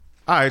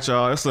All right,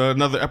 y'all. It's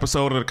another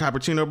episode of the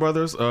Cappuccino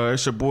Brothers.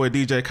 It's your boy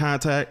DJ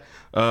Contact.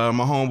 My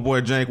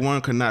homeboy Jank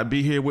One could not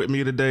be here with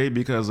me today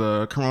because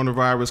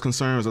coronavirus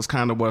concerns is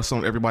kind of what's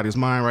on everybody's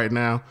mind right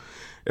now.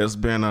 It's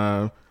been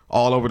all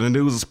over the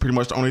news. It's pretty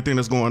much the only thing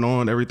that's going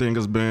on. Everything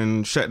has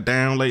been shut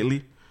down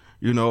lately,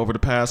 over the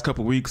past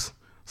couple weeks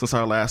since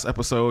our last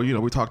episode.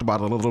 We talked about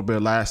it a little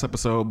bit last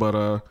episode,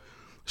 but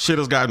shit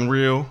has gotten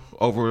real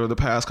over the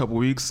past couple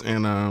weeks,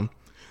 and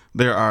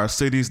there are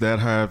cities that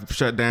have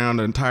shut down.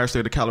 The entire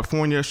state of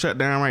California is shut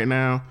down right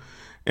now.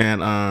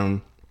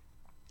 And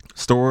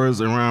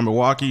stores around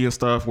Milwaukee and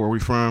stuff where we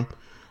from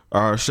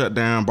are shut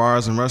down.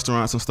 Bars and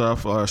restaurants and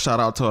stuff. Shout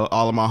out to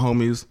all of my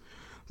homies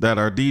that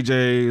are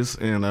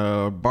DJs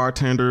and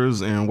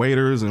bartenders and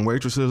waiters and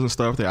waitresses and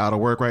stuff. They're out of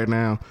work right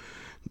now.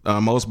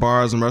 Most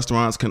bars and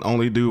restaurants can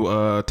only do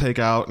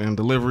takeout and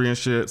delivery and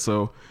shit.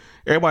 So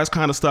everybody's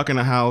kind of stuck in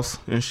the house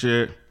and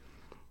shit.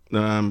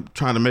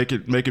 Trying to make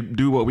it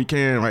do what we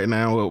can right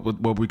now with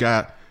what we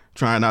got,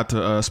 trying not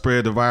to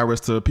spread the virus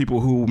to people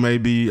who may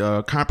be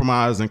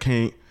compromised and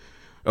can't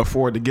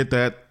afford to get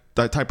that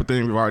type of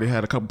thing. We've already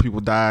had a couple people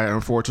die,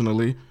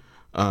 unfortunately.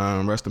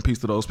 Rest in peace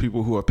to those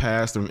people who have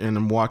passed in the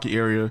Milwaukee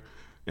area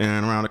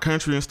and around the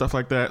country and stuff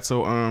like that.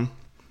 So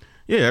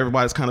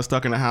everybody's kind of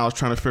stuck in the house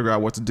trying to figure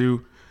out what to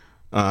do.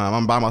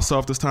 I'm by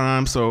myself this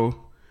time, so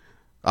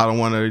I don't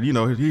want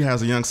to, he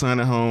has a young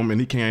son at home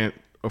and he can't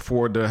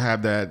afford to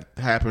have that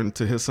happen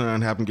to his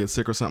son, have him get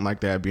sick or something like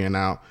that, being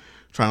out,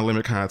 trying to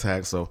limit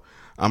contact. So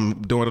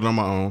I'm doing it on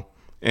my own.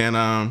 And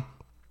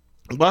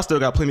but I still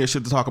got plenty of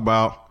shit to talk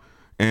about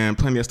and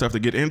plenty of stuff to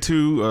get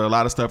into. A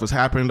lot of stuff has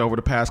happened over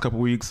the past couple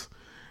weeks.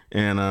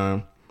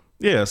 And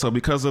so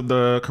because of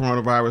the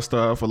coronavirus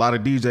stuff, a lot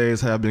of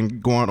DJs have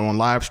been going on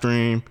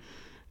Livestream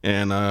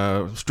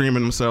and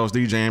streaming themselves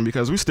DJing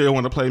because we still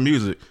want to play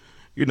music.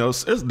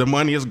 The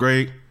money is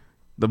great.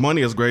 The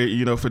money is great,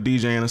 for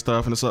DJing and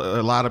stuff. And it's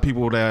a lot of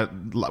people that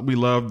we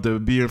love to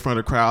be in front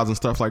of crowds and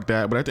stuff like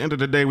that. But at the end of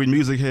the day, we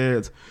music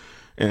heads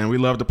and we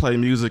love to play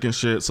music and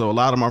shit. So a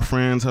lot of my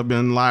friends have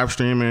been live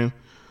streaming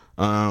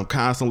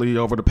constantly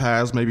over the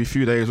past maybe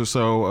few days or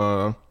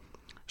so.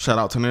 Shout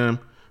out to them.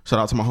 Shout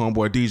out to my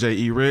homeboy DJ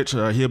E Rich.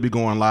 He'll be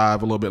going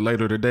live a little bit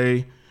later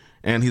today.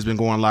 And he's been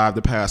going live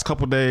the past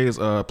couple days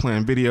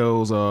playing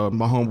videos.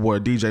 My homeboy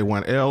DJ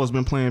 1L has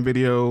been playing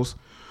videos.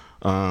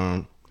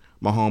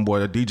 My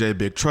homeboy, the DJ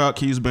Big Truck,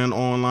 he's been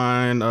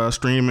online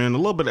streaming. A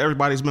little bit of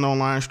everybody's been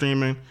online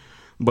streaming.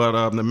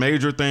 But the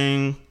major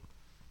thing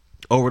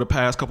over the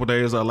past couple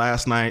days,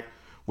 last night,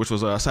 which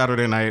was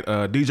Saturday night,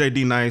 DJ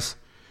D Nice,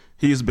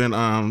 he's been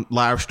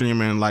live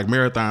streaming like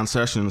marathon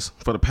sessions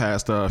for the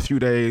past few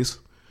days.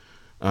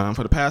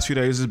 For the past few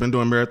days, he's been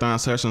doing marathon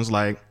sessions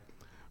like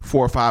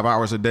 4 or 5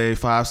 hours a day,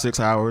 5-6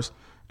 hours.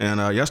 And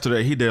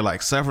yesterday, he did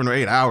like 7 or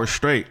 8 hours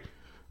straight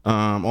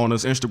on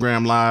his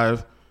Instagram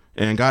live.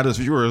 And got his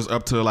viewers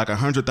up to like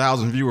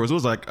 100,000 viewers. It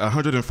was like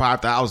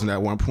 105,000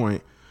 at one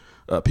point.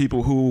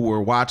 People who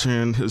were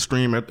watching his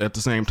stream at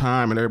the same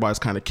time, and everybody's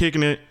kind of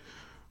kicking it.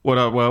 What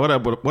up,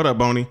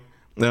 Boney?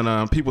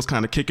 And people's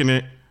kind of kicking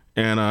it,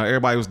 and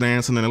everybody was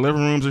dancing in the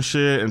living rooms and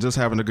shit, and just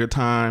having a good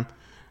time.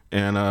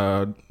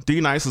 And D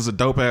Nice is a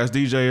dope ass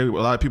DJ. A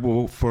lot of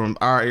people from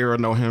our era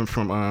know him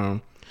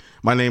from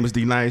My Name Is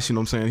D Nice. You know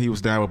what I'm saying? He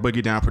was down with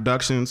Boogie Down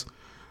Productions,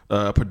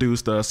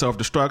 produced Self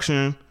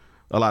Destruction.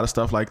 A lot of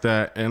stuff like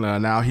that. And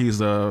now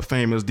he's a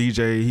famous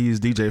DJ. He's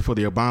DJ for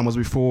the Obamas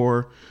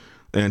before.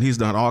 And he's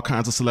done all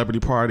kinds of celebrity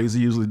parties.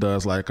 He usually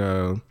does like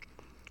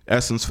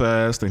Essence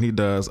Fest. And he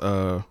does,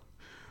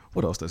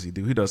 what else does he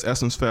do? He does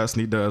Essence Fest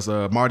and he does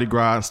Mardi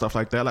Gras and stuff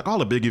like that. Like all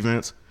the big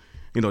events.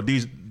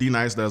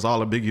 D-Nice does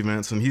all the big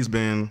events. And he's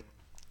been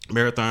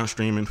marathon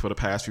streaming for the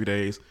past few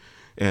days.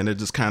 And it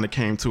just kind of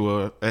came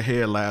to a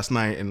head last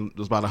night. And there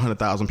was about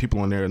 100,000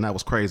 people in there. And that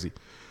was crazy.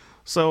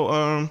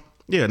 So,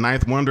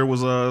 Ninth Wonder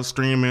was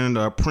streaming.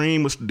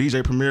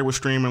 DJ Premier was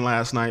streaming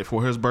last night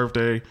for his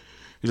birthday.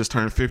 He just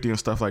turned 50 and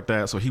stuff like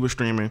that, so he was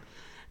streaming.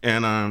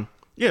 And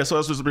so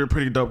it's just been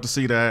pretty dope to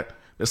see that.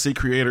 To see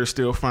creators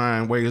still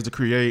find ways to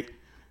create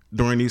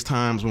during these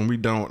times when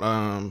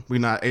we're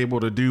not able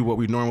to do what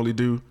we normally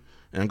do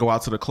and go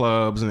out to the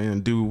clubs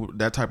and do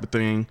that type of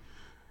thing.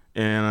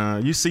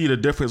 And you see the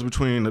difference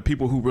between the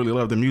people who really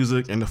love the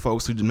music and the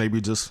folks who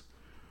maybe just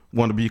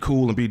want to be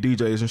cool and be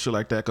DJs and shit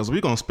like that, because we're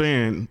going to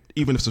spend,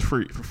 even if it's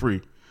for free. You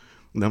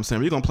know what I'm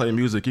saying? We're going to play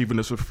music even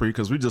if it's for free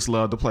because we just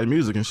love to play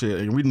music and shit,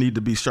 and we need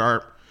to be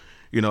sharp.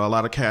 A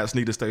lot of cats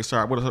need to stay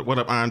sharp. What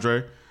up,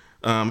 Andre?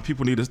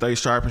 People need to stay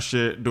sharp and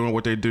shit, doing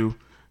what they do.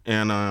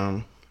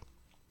 And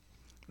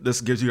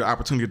this gives you the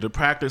opportunity to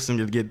practice and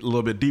to get a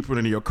little bit deeper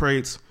into your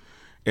crates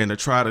and to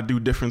try to do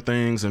different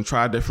things and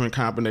try different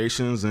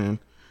combinations and,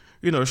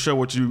 show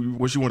what you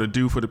want to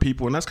do for the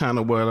people. And that's kind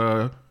of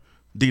what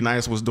D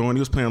Nice was doing. He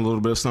was playing a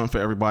little bit of something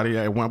for everybody.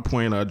 At one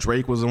point,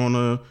 Drake was in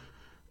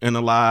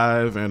the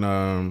live,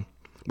 and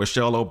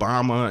Michelle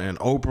Obama and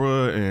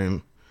Oprah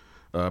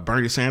and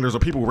Bernie Sanders, or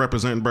people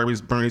representing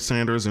Bernie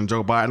Sanders and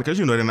Joe Biden, because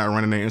they're not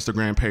running their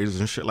Instagram pages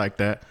and shit like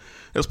that.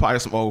 There's probably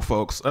some old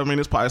folks. I mean,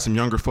 there's probably some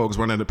younger folks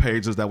running the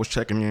pages that was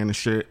checking in and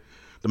shit.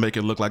 to make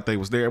it look like they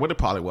was there, but it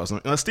probably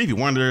wasn't. Stevie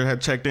Wonder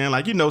had checked in.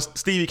 Like,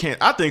 Stevie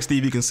can't. I think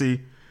Stevie can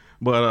see,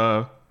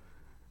 but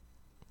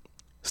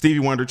Stevie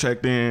Wonder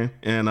checked in,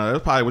 and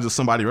it probably was just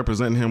somebody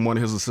representing him, one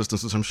of his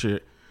assistants or some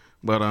shit.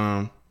 But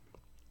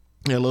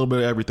yeah, a little bit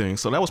of everything.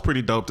 So that was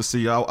pretty dope to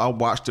see. I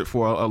watched it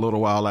for a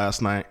little while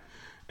last night,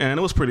 and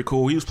it was pretty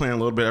cool. He was playing a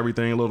little bit of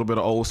everything, a little bit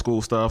of old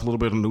school stuff, a little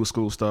bit of new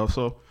school stuff.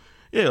 So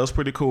yeah, it was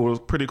pretty cool. It was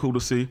pretty cool to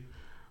see.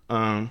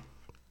 What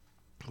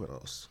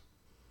else?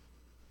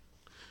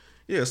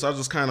 Yeah, so I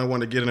just kind of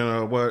want to get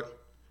into what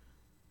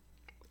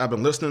I've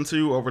been listening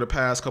to over the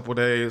past couple of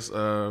days.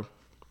 The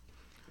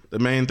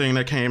main thing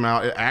that came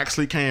out, it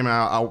actually came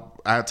out.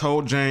 I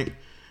told Jank,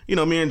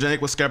 me and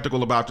Jank was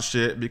skeptical about the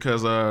shit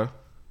because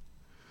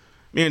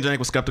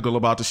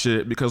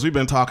we've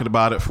been talking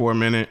about it for a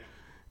minute.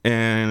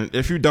 And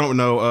if you don't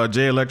know,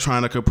 Jay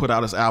Electronica put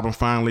out his album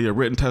finally, A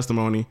Written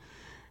Testimony.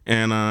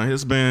 And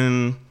it's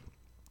been,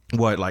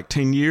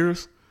 10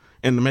 years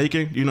in the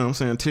making?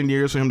 10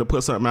 years for him to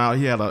put something out.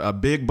 He had a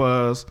big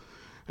buzz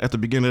at the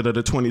beginning of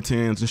the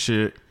 2010s and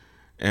shit.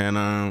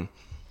 And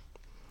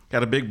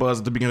had a big buzz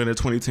at the beginning of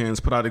the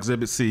 2010s, put out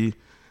Exhibit C,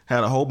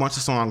 had a whole bunch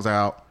of songs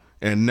out,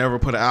 and never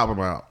put an album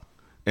out.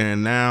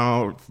 And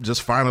now,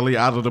 just finally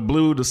out of the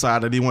blue,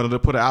 decided he wanted to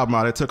put an album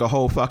out. It took a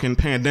whole fucking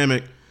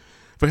pandemic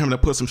for him to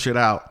put some shit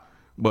out.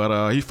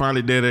 But he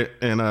finally did it,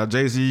 and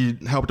Jay-Z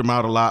helped him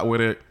out a lot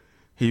with it.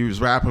 He was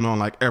rapping on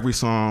like every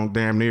song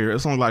damn near.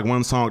 It's only like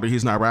one song that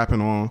he's not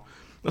rapping on.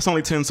 That's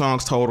only 10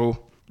 songs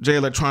total. Jay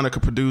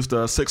Electronica produced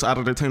 6 out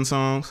of the 10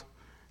 songs.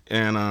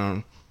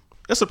 And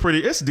it's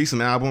a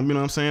decent album, you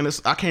know what I'm saying?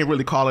 I can't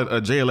really call it a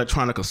Jay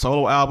Electronica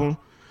solo album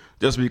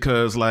just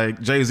because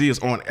like Jay-Z is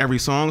on every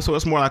song. So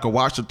it's more like a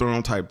Watch the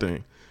Throne type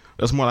thing.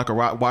 It's more like a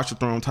Watch the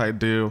Throne type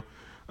deal.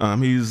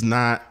 He's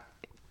not,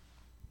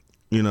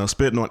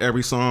 spitting on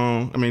every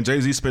song. I mean,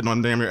 Jay-Z spitting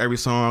on damn near every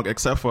song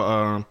except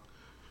for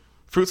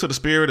Fruits of the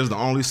Spirit is the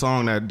only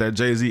song that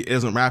Jay-Z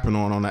isn't rapping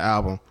on the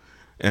album.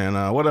 And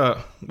what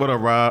up,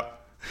 Rob?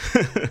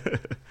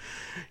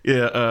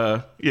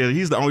 Yeah,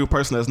 he's the only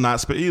person that's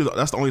not spit.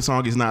 That's the only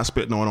song he's not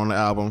spitting on the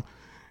album.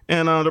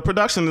 And the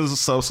production is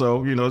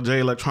so-so. Jay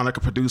Electronica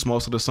produced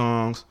most of the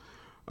songs.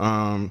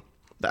 The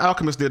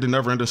Alchemist did the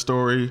Never Ending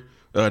Story.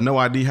 No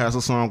ID has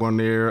a song on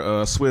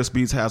there. Swiss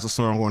Beats has a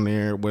song on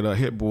there with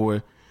Hit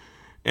Boy.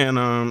 And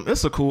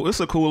it's a cool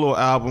little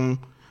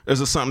album. Is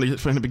it something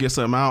for him to get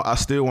something out? I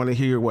still want to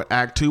hear what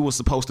Act 2 was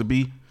supposed to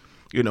be.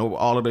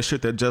 All of the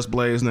shit that Just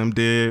Blaze and them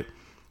did,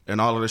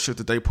 and all of the shit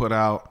that they put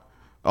out,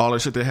 all the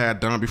shit they had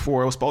done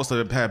before. It was supposed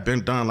to have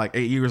been done like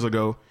 8 years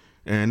ago,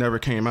 and it never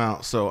came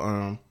out. So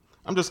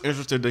I'm just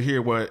interested to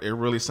hear what it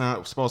really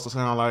supposed to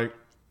sound like.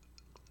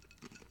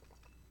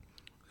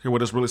 Hear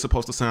what it's really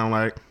supposed to sound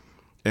like,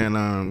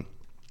 and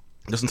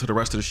listen to the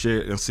rest of the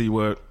shit and see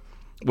what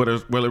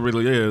it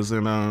really is.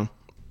 And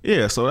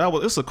yeah, so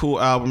it's a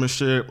cool album and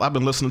shit. I've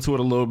been listening to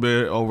it a little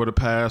bit over the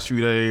past few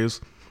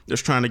days,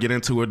 just trying to get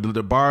into it.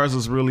 The bars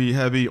is really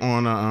heavy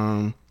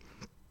on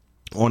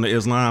the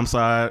Islam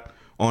side,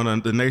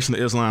 on the Nation of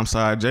Islam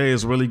side. Jay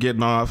is really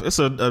getting off. It's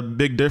a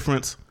big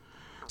difference.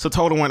 It's a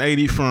total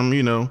 180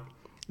 from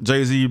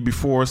Jay-Z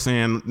before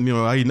saying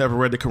he never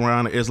read the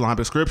Quran or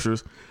Islamic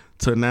scriptures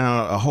to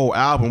now a whole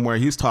album where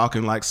he's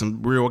talking like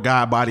some real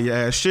guy body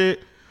ass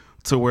shit.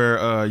 To where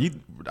I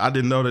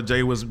didn't know that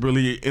Jay was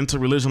really into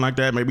religion like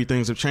that. Maybe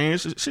things have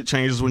changed. Shit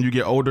changes when you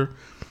get older.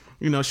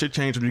 Shit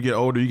changes when you get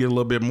older. You get a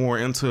little bit more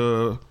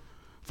into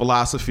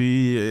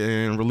philosophy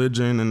and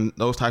religion and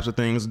those types of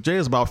things. Jay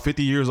is about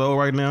 50 years old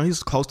right now.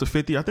 He's close to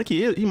 50. I think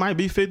he is. He might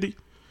be 50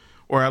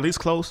 or at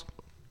least close.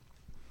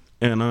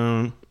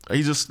 And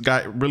he just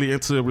got really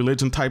into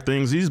religion type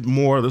things. He's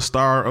more the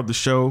star of the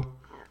show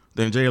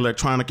than Jay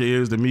Electronica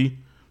is to me.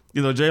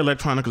 Jay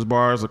Electronica's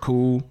bars are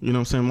cool. You know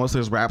what I'm saying? Most of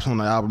his raps on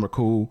the album are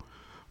cool.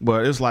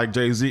 But it's like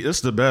Jay-Z.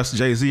 It's the best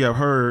Jay-Z I've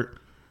heard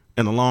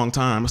in a long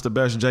time. It's the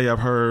best Jay I've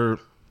heard,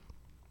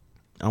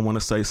 I want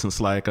to say,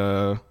 since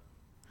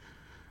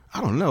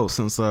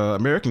since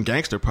American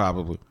Gangster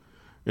probably.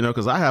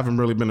 Because I haven't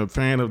really been a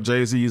fan of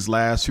Jay-Z's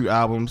last few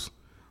albums,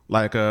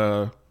 like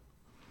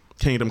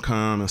Kingdom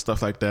Come and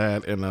stuff like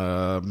that, and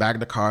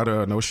Magna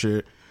Carta, no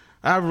shit.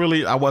 I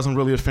wasn't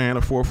really a fan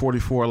of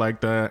 444 like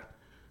that.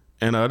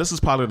 And this is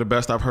probably the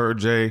best I've heard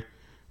Jay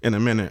in a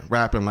minute,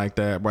 rapping like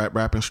that,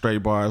 rapping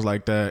straight bars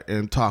like that,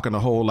 and talking a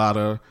whole lot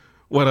of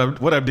what up,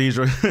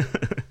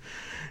 Deidre?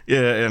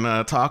 Yeah,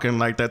 and talking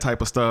like that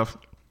type of stuff.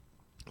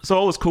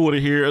 So it was cool to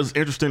hear. It was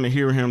interesting to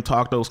hear him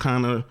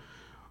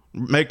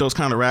make those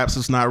kind of raps.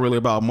 It's not really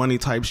about money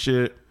type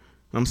shit.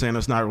 I'm saying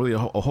it's not really a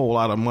whole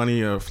lot of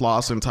money or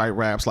flossing type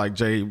raps like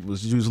Jay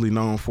was usually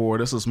known for.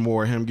 This is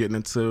more him getting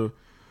into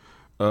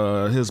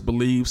his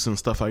beliefs and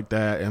stuff like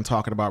that, and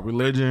talking about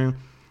religion.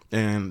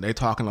 And they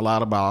talking a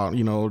lot about,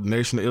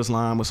 Nation of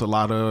Islam. It's a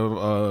lot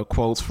of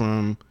quotes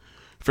from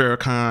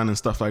Farrakhan and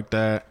stuff like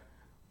that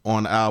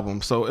on the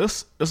album. So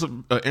it's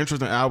an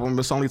interesting album.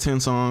 It's only 10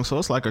 songs, so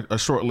it's like a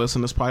short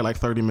listen. It's probably like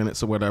 30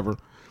 minutes or whatever.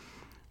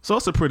 So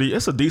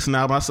it's a decent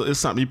album. It's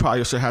something you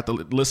probably should have to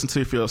listen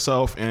to for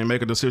yourself and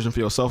make a decision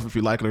for yourself if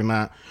you like it or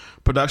not.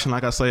 Production,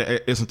 like I say,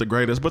 isn't the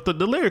greatest, but the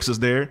lyrics is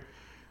there.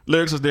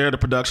 Lyrics is there. The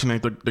production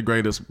ain't the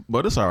greatest,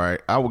 but it's all right.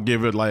 I would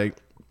give it like,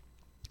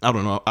 I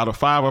don't know, out of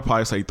 5, I'd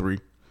probably say 3.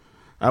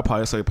 I'd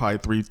probably say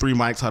three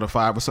mics out of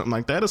 5 or something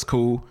like that. It's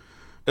cool.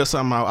 It's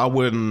something I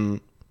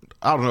wouldn't.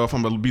 I don't know if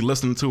I'm gonna be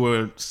listening to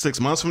it 6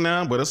 months from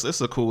now, but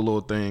it's a cool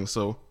little thing.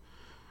 So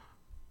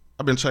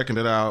I've been checking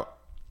it out.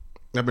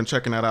 I've been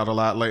checking that out a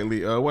lot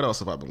lately. What else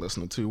have I been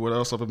listening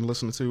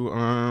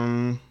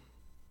to?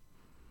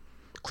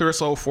 Clear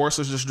Soul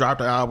Forces just dropped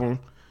an album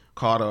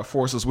called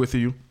Forces With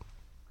You.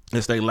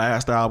 It's their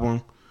last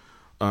album.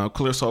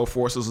 Clear Soul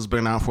Forces has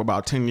been out for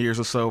about 10 years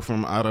or so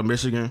from out of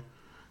Michigan.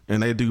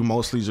 And they do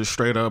mostly just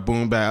straight up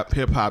boom bap,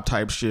 hip hop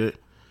type shit.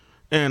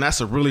 And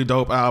that's a really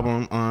dope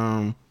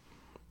album.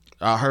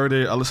 I heard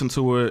it, I listened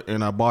to it,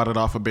 and I bought it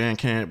off of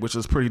Bandcamp, which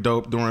is pretty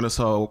dope during this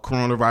whole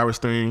coronavirus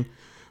thing.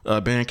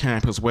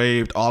 Bandcamp has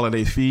waived all of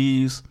their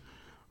fees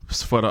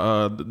for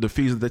the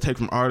fees that they take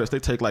from artists. They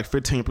take like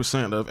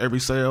 15% of every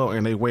sale,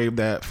 and they waive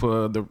that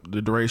for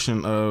the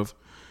duration of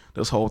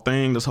this whole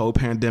thing, this whole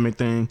pandemic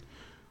thing.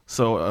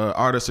 So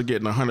artists are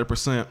getting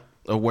 100%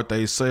 of what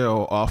they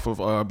sell off of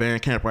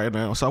Bandcamp right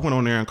now. So I went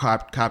on there and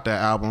copped that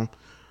album,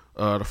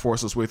 The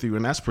Forces With You,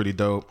 and that's pretty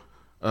dope.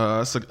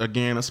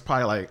 It's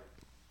probably like,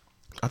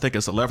 I think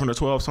it's 11 or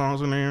 12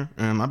 songs in there,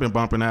 and I've been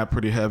bumping that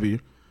pretty heavy.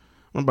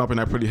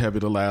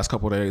 The last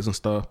couple of days and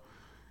stuff.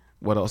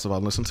 What else have I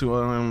listened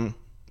to?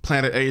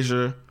 Planet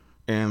Asia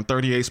and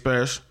 38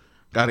 Special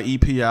got an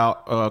EP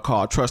out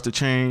called Trust the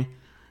Chain,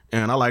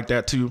 and I like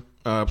that too.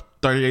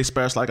 38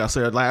 Special, like I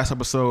said, last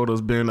episode,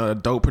 has been a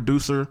dope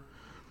producer.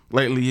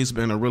 Lately, he's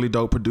been a really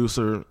dope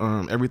producer.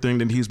 Everything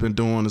that he's been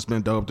doing has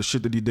been dope. The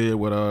shit that he did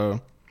with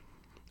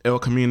El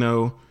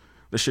Camino,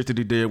 the shit that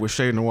he did with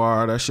Shade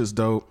Noir, that shit's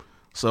dope.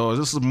 So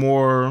this is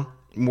more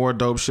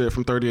dope shit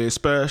from 38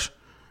 Special.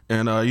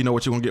 And you know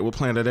what you're going to get with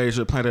Planet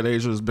Asia. Planet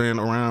Asia has been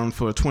around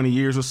for 20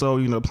 years or so.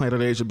 You know,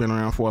 Planet Asia been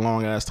around for a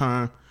long ass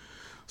time.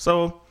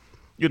 So,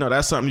 you know,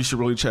 that's something you should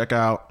really check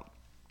out.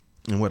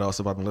 And what else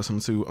have I been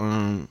listening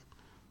to?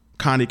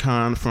 Connie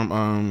Khan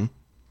from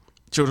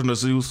Children of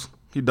Zeus.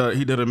 He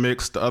did a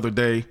mix the other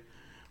day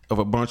of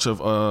a bunch of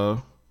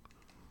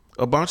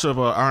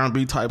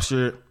R&B type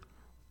shit.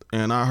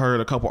 And I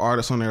heard a couple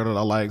artists on there that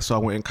I like, so I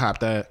went and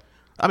copped that.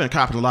 I've been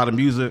copping a lot of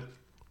music.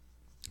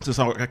 Since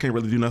I can't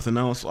really do nothing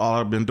else, all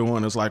I've been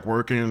doing is like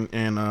working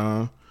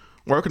and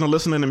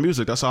listening to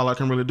music. That's all I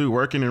can really do.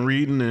 Working and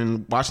reading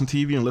and watching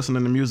TV and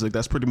listening to music.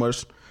 That's pretty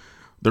much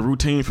the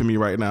routine for me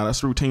right now.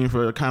 That's routine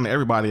for kind of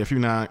everybody. If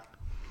you're not,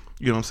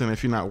 you know what I'm saying,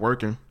 if you're not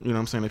working, you know what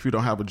I'm saying, if you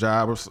don't have a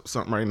job or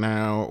something right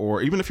now,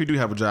 or even if you do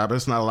have a job,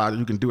 there's not a lot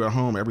you can do at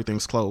home.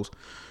 Everything's closed.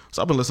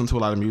 So I've been listening to a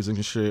lot of music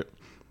and shit.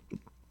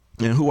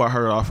 And who I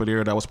heard off of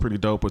there that was pretty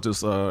dope was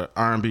this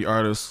R&B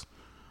artist.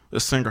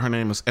 This singer, her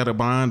name is Etta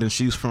Bond, and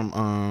she's from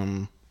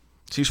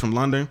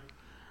London,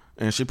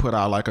 and she put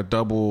out like a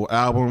double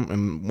album,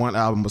 and one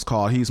album was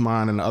called He's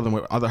Mine, and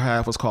the other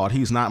half was called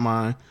He's Not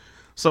Mine.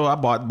 So I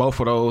bought both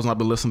of those, and I've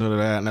been listening to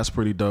that, and that's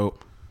pretty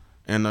dope.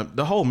 And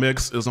the whole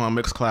mix is on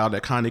Mixcloud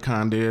that Connie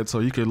Khan did, so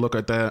you can look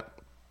at that.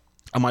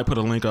 I might put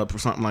a link up for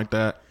something like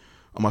that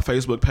on my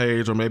Facebook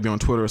page or maybe on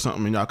Twitter or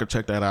something, and y'all could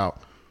check that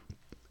out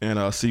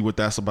and see what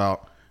that's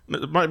about.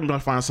 Might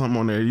find something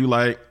on there you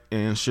like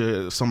and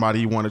shit,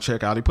 somebody you want to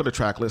check out. He put a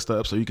track list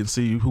up so you can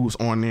see who's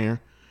on there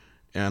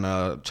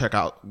and check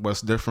out what's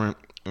different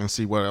and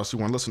see what else you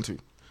want to listen to.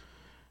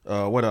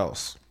 What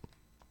else?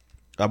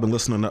 I've been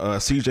listening to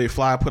CJ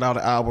Fly put out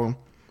an album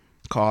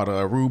called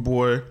Rude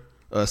Boy.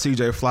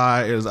 CJ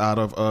Fly is out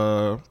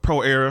of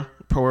Pro Era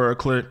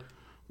Click,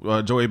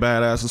 Joey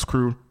Badass's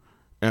crew.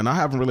 And I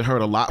haven't really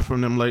heard a lot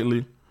from them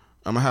lately.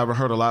 I haven't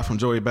heard a lot from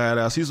Joey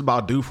Badass. He's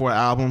about due for an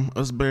album.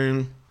 It's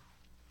been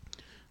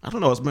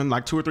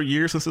like 2 or 3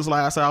 years since his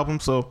last album,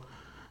 so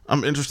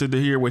I'm interested to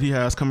hear what he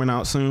has coming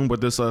out soon.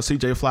 But this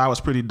CJ Fly was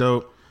pretty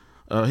dope.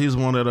 He's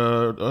one of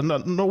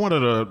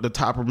the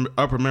top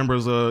upper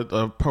members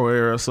of Pro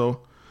Era,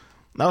 so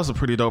that was a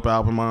pretty dope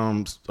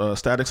album.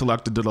 Static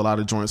Selector did a lot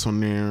of joints on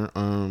there.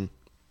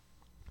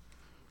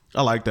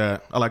 I like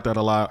that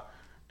a lot,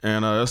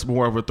 and it's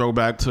more of a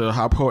throwback to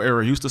how Pro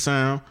Era used to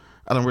sound.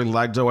 I don't really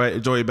like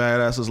Joey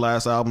Badass's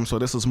last album, so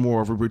this is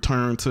more of a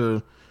return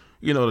to,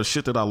 you know, the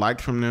shit that I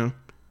liked from them.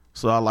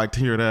 So I liked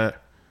hearing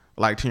that,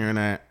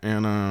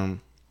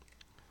 and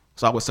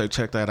so I would say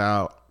check that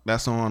out.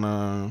 That's on,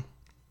 I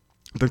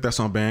think that's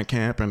on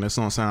Bandcamp, and it's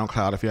on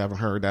SoundCloud if you haven't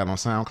heard that on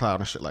SoundCloud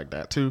and shit like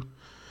that too.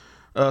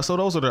 So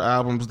those are the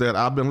albums that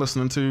I've been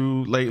listening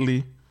to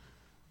lately.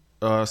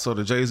 So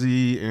the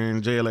Jay-Z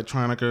and Jay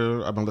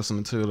Electronica, I've been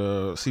listening to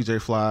the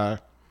CJ Fly,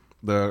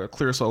 the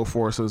Clear Soul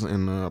Forces,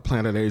 and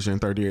Planet Asia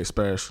and 38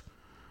 Special,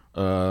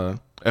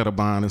 Etta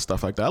Bond and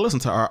stuff like that. I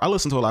listen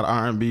to a lot of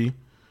R&B.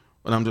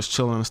 When I'm just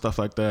chilling and stuff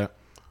like that.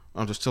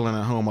 I'm just chilling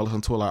at home. I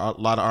listen to a lot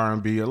of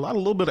R&B, a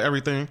little bit of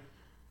everything.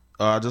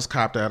 I just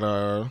copped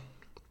that.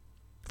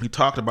 We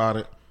talked about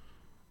it,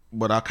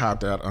 but I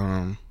copped that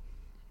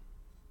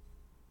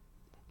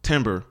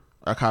Timber.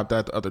 I copped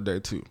that the other day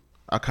too.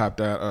 I copped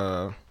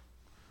that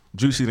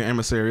Juicy the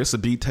Emissary. It's a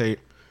beat tape.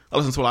 I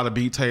listen to a lot of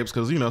beat tapes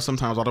because,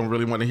 sometimes I don't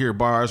really want to hear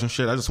bars and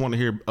shit. I just want to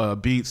hear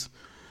beats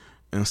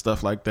and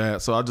stuff like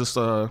that. So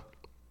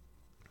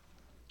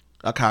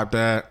I copped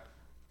that.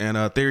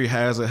 And Theory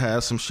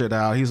has some shit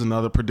out. He's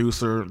another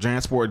producer.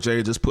 Jansport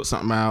J just put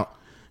something out.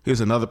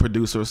 He's another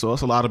producer. So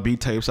it's a lot of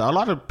beat tapes out. A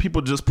lot of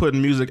people just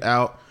putting music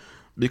out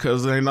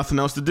because there ain't nothing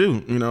else to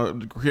do.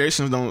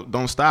 Creations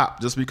don't stop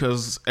just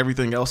because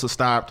everything else has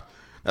stopped.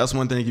 That's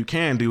one thing you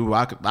can do.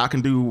 I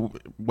can do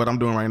what I'm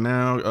doing right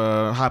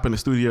now. Hop in the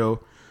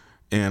studio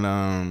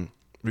and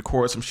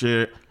record some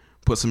shit,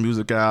 put some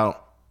music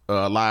out,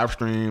 live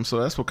stream. So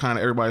that's what kind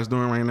of everybody's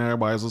doing right now.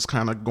 Everybody's just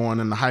kind of going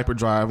in the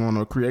hyperdrive on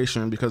the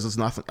creation because there's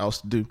nothing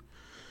else to do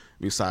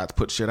besides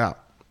put shit out.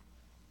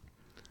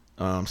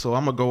 So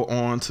I'm gonna go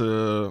on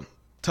to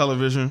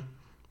television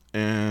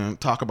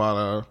and talk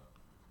about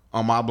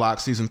On My Block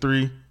season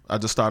 3. I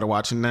just started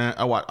watching that.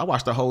 I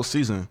watched the whole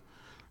season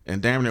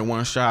and damn near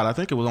one shot. I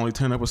think it was only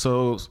 10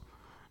 episodes,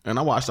 and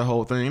I watched the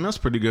whole thing. That's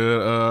pretty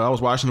good. I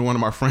was watching with one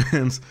of my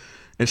friends,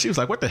 and she was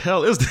like, "What the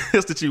hell is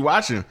this that you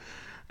watching?"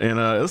 And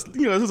it's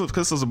this is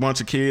because there's a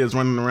bunch of kids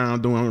running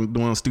around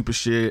doing stupid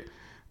shit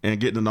and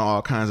getting into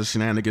all kinds of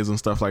shenanigans and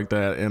stuff like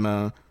that. And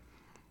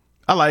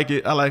I like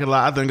it. I like it a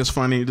lot. I think it's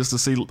funny just to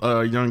see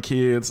young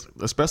kids,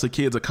 especially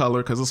kids of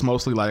color, because it's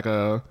mostly like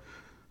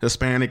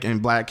Hispanic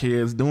and black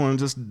kids doing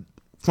just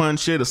fun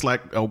shit. It's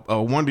like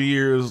a Wonder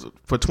Years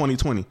for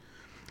 2020.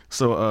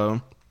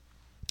 So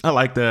I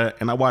like that,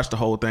 and I watched the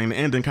whole thing. The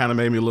ending kind of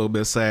made me a little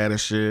bit sad and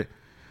shit.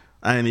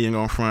 I ain't even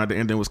gonna front. The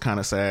ending was kind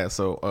of sad.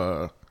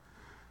 So,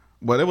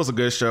 but it was a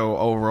good show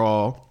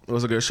overall.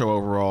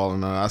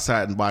 And I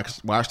sat and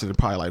watched it in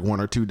probably like 1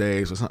 or 2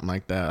 days or something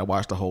like that. I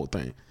watched the whole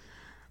thing.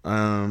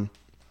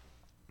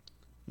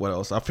 What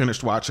else? I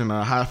finished watching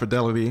High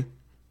Fidelity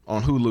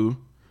on Hulu.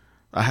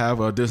 I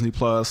have Disney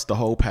Plus, the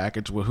whole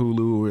package with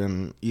Hulu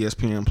and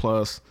ESPN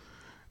Plus,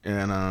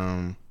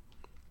 and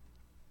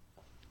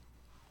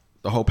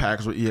the whole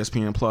package with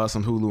ESPN Plus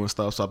and Hulu and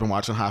stuff. So I've been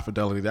watching High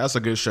Fidelity. That's a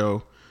good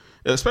show,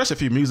 especially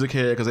if you're music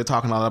head, because they're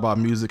talking a lot about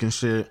music and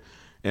shit,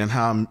 and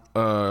how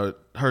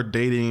her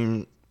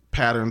dating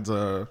patterns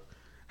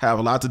have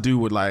a lot to do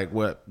with like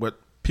what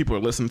people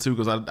are listening to.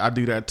 Because I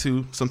do that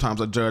too.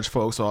 Sometimes I judge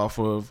folks off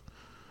of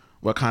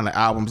what kind of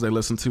albums they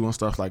listen to and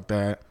stuff like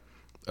that.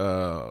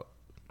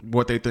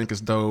 What they think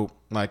is dope.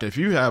 Like if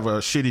you have a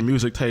shitty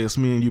music taste,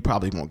 me and you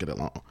probably won't get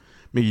along.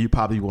 Me and you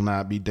probably will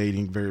not be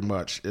dating very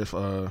much if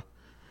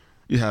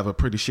you have a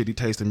pretty shitty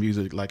taste in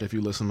music. Like if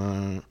you listen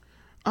to,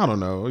 I don't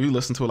know, you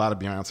listen to a lot of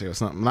Beyonce or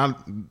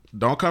something.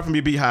 Don't come from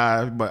me,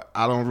 Beehive, but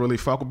I don't really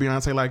fuck with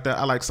Beyonce like that.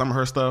 I like some of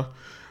her stuff,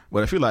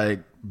 but if you like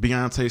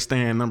Beyonce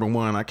staying number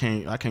one, I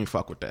can't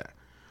fuck with that.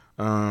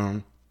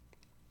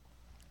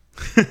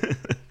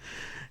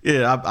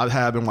 Yeah, I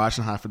have been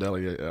watching High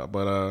Fidelity,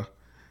 but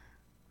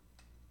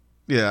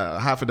yeah,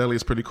 High Fidelity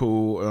is pretty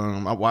cool.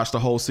 I watched the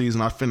whole season.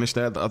 I finished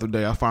that the other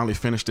day. I finally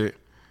finished it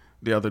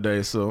the other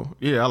day. So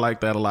yeah, I like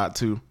that a lot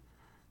too.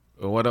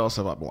 What else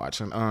have I been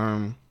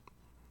watching?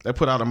 They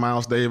put out a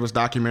Miles Davis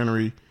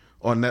documentary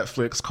on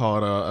Netflix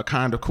called A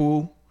Kind of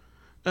Cool,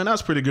 and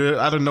that's pretty good.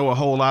 I didn't know a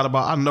whole lot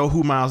about. I know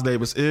who Miles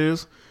Davis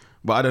is,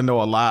 but I didn't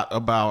know a lot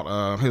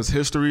about his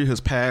history,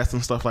 his past,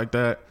 and stuff like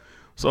that.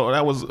 So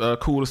that was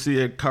cool to see.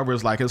 It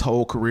covers like his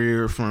whole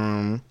career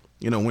from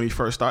when he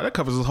first started. It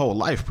covers his whole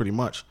life pretty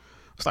much.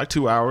 It's like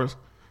 2 hours,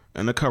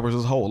 and it covers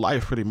his whole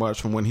life pretty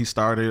much from when he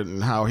started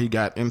and how he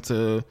got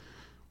into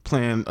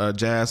playing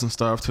jazz and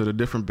stuff to the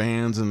different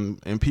bands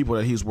and people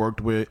that he's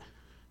worked with,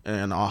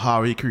 and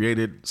how he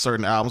created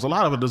certain albums. A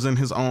lot of it is in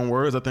his own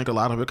words. I think a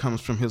lot of it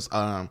comes from his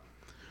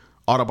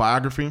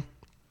autobiography.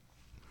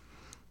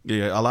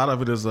 Yeah, a lot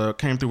of it is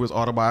came through his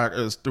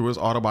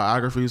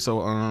autobiography.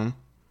 So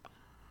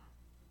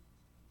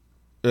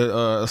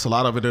it's a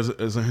lot of it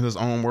is in his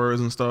own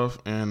words and stuff,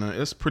 and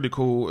it's pretty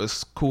cool.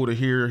 It's cool to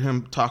hear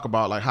him talk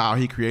about like how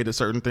he created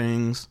certain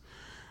things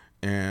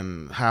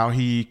and how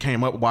he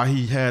came up, why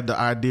he had the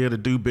idea to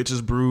do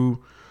Bitches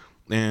Brew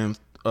and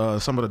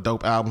some of the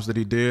dope albums that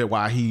he did,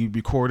 why he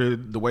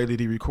recorded the way that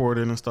he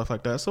recorded and stuff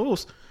like that. So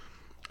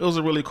it was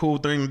a really cool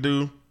thing to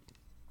do.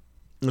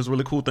 It was a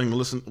really cool thing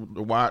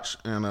to watch,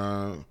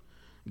 and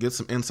get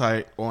some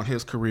insight on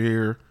his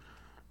career.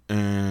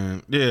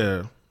 And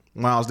yeah,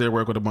 Miles did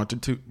work with a bunch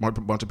of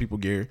people,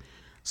 Gary.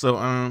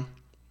 So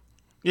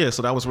yeah,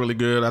 so that was really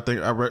good. I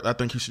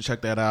think you should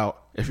check that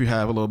out if you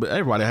have a little bit.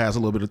 Everybody has a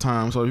little bit of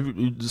time, so if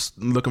you're just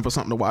looking for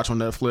something to watch on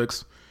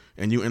Netflix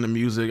and you into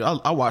music,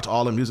 I watch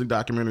all the music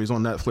documentaries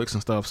on Netflix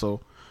and stuff.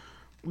 So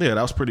yeah,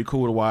 that was pretty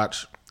cool to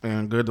watch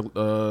and good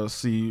to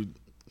see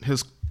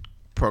his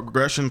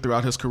progression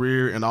throughout his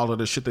career and all of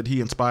the shit that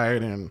he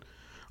inspired and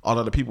all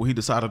of the people he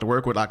decided to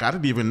work with. Like I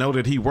didn't even know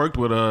that he worked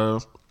with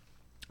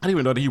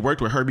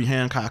Herbie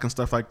Hancock and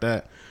stuff like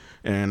that.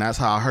 And that's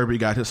how Herbie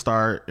got his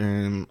start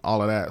and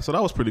all of that. So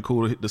that was pretty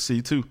cool to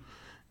see too.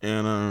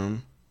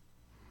 And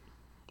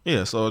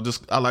yeah, so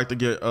I like to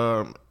get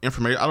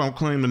information. I don't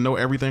claim to know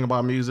everything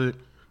about music,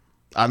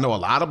 I know a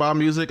lot about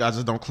music. I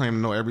just don't claim to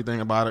know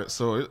everything about it.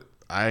 So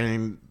I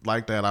ain't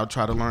like that. I'll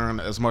try to learn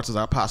as much as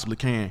I possibly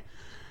can.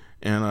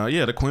 And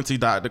yeah, the Quincy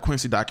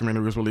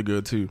documentary was really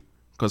good too,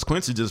 because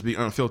Quincy just be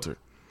unfiltered.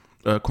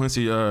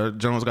 Quincy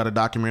Jones got a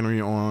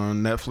documentary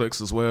on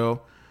Netflix as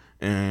well.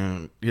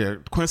 And yeah,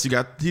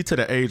 he to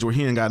the age where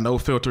he ain't got no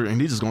filter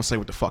and he's just gonna say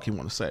what the fuck he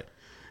want to say.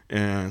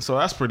 And so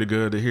that's pretty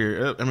good to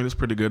hear. I mean, it's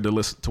pretty good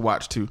to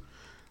watch too.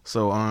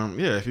 So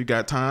yeah, if you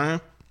got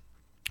time,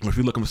 or if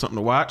you're looking for something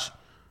to watch,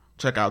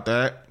 check out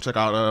that. Check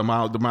out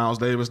the Miles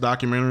Davis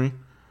documentary.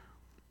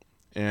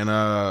 And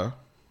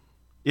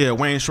yeah,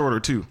 Wayne Shorter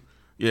too.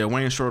 Yeah,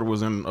 Wayne Shorter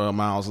was in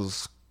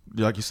Miles's.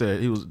 Like you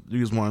said, he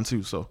was one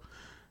too. So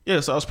yeah,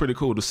 so it was pretty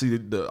cool to see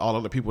all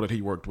of the people that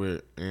he worked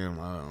with,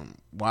 and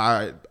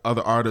why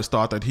other artists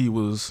thought that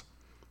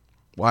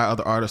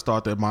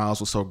Miles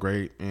was so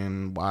great,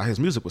 and why his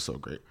music was so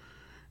great.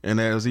 And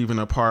there's even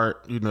a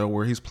part,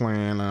 where he's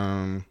playing,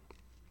 I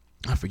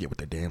forget what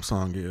that damn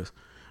song is,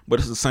 but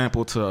it's a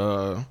sample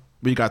to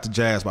We Got the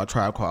Jazz by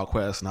Tribe Called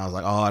Quest, and I was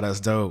like, oh,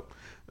 that's dope.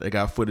 They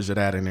got footage of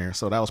that in there,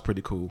 so that was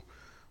pretty cool.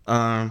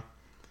 I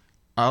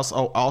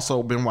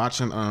also been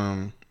watching,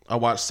 I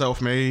watched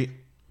Self-Made,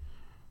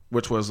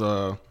 which was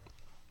the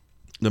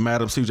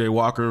Madam C.J.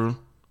 Walker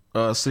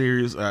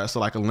series. It's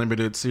like a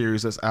limited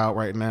series that's out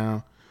right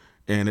now,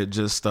 and it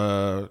just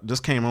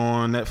came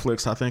on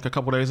Netflix, I think, a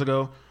couple days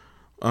ago.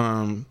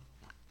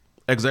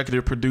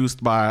 Executive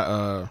produced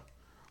by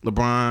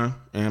LeBron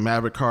and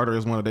Maverick Carter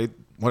is one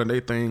of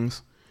their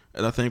things,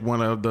 and I think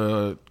one of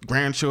the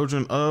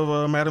grandchildren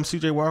of Madam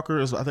C.J. Walker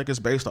is, I think it's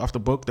based off the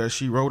book that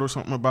she wrote or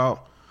something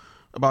about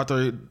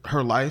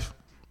her life.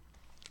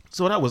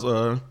 So that was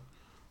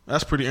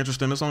that's pretty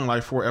interesting. It's only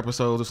like 4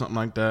 episodes or something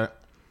like that.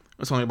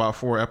 It's only about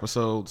 4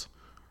 episodes,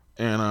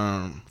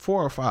 and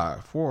 4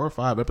 or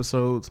 5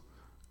 episodes,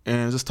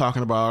 and just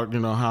talking about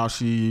how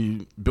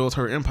she built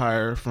her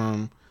empire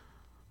from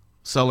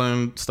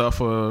selling stuff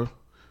for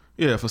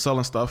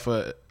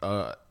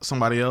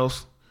somebody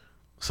else,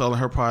 selling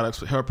her products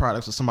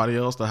to somebody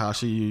else, to how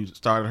she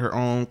started her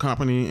own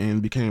company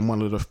and became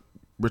one of the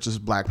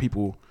richest black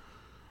people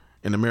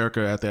in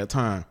America at that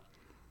time.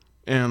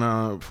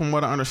 And from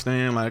what I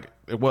understand, like,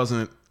 it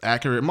wasn't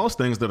accurate. Most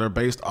things that are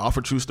based off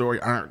a true story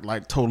aren't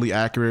like totally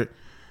accurate,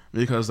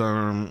 because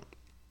the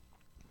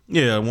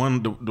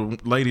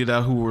lady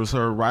who was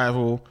her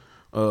rival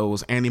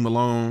was Annie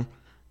Malone,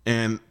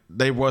 and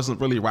they wasn't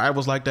really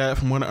rivals like that.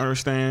 From what I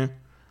understand,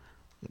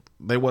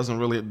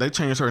 they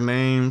changed her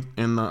name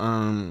in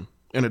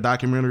the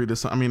documentary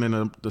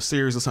in the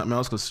series or something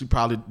else, because she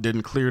probably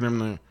didn't clear them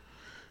to.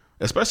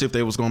 Especially if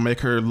they was gonna make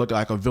her look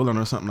like a villain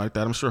or something like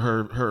that. I'm sure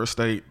her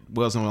estate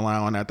wasn't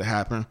allowing that to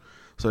happen,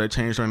 so they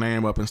changed her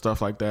name up and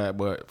stuff like that.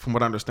 But from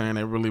what I understand,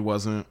 it really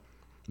wasn't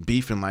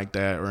beefing like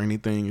that or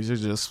anything. She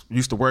just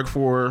used to work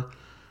for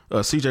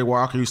C.J.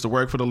 Walker, used to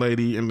work for the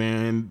lady, and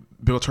then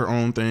built her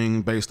own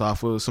thing based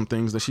off of some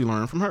things that she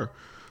learned from her.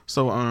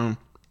 So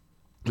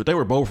but they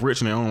were both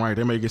rich in their own right.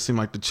 They made it seem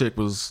like the chick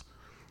was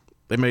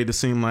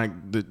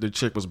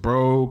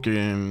broke,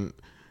 and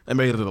they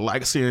made it a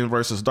light skin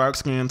versus dark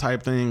skin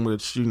type thing,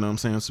 which, what I'm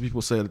saying, some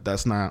people said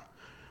that's not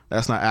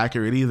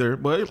accurate either.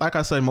 But like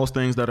I say, most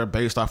things that are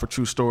based off a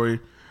true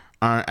story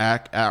aren't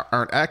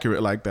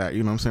accurate like that.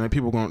 You know what I'm saying?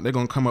 People they're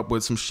gonna come up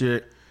with some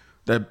shit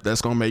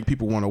that's gonna make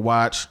people want to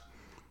watch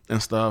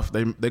and stuff.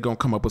 They're gonna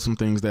come up with some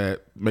things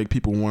that make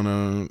people want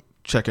to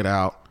check it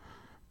out,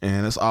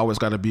 and it's always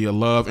got to be a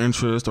love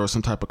interest or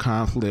some type of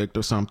conflict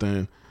or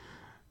something.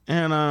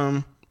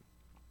 And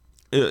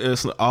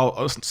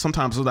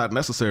sometimes it's not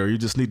necessary. You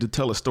just need to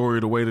tell a story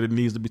the way that it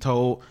needs to be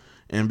told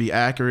and be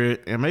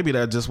accurate. And maybe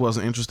that just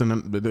wasn't interesting.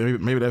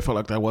 Maybe they felt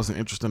like that wasn't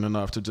interesting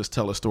enough to just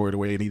tell a story the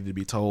way it needed to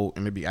be told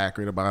and to be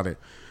accurate about it.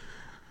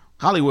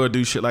 Hollywood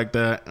do shit like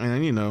that,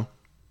 and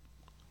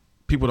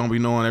people don't be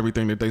knowing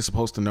everything that they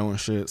supposed to know and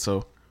shit.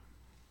 So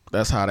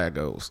that's how that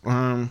goes.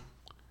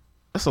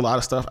 There's a lot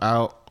of stuff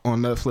out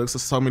on Netflix.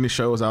 There's so many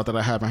shows out that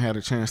I haven't had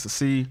a chance to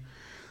see,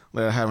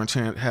 that I haven't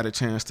had a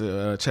chance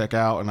to check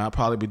out, and I'll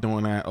probably be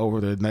doing that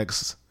over the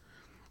next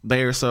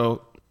day or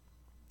so,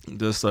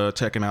 just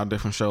checking out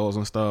different shows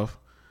and stuff.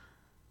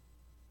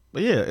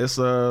 But yeah, it's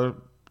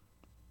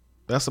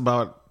that's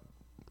about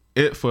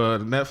it for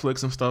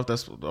Netflix and stuff.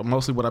 That's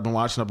mostly what I've been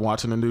watching. I've been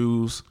watching the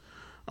news.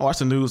 I watch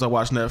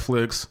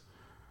Netflix,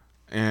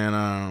 and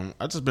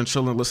I just been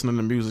chilling, listening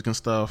to music and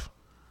stuff,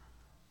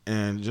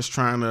 and just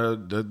trying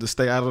to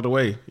stay out of the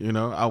way.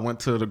 I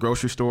went to the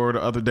grocery store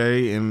the other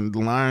day, and the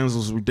lines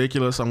was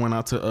ridiculous. I went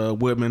out to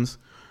Woodman's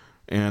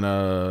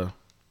and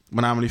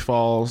Menominee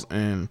Falls,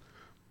 and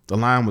the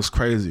line was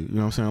crazy. You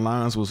know what I'm saying?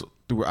 Lines was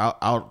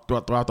throughout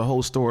the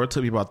whole store. It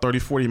took me about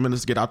 30-40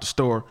 minutes to get out the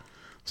store.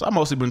 So I've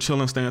mostly been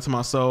chilling, staying to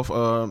myself.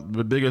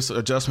 The biggest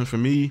adjustment for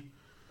me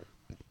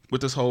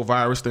with this whole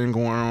virus thing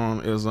going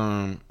on is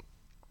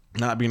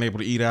not being able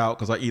to eat out,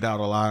 because I eat out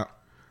a lot.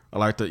 I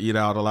like to eat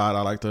out a lot.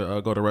 I like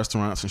to go to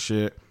restaurants and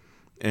shit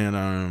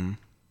and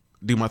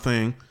do my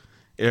thing.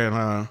 And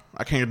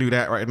I can't do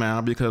that right now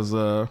because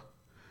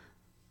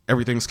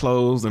everything's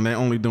closed and they're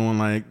only doing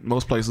like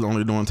most places are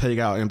only doing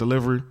takeout and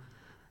delivery,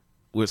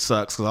 which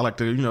sucks because I like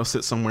to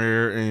sit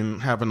somewhere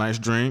and have a nice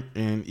drink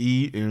and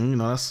eat,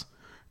 and that's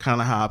kind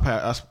of how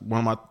that's one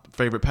of my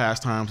favorite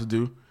pastimes to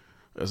do.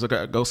 Is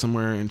I go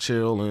somewhere and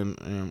chill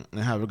and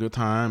have a good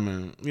time,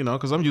 and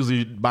because I'm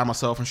usually by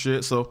myself and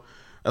shit, so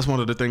that's one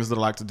of the things that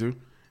I like to do,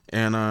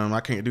 and I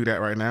can't do that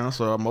right now,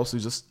 so I'm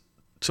mostly just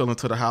chilling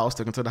to the house,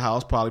 sticking to the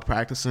house, probably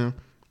practicing,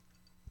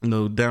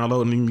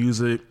 downloading new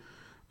music,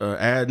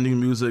 add new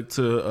music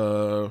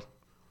to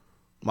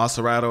my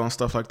Serato and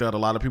stuff like that. A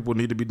lot of people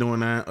need to be doing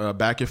that.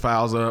 Back your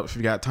files up if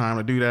you got time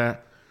to do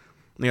that.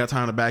 You got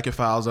time to back your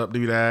files up,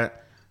 do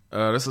that.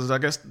 This is, I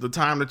guess, the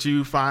time that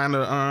you find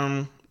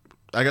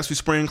I guess we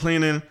spring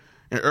cleaning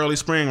in early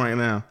spring right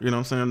now. You know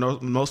what I'm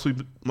saying? Most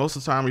of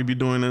the time we be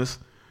doing this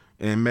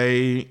in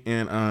May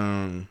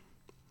and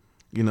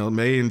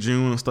May and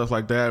June and stuff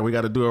like that. We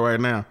got to do it right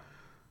now,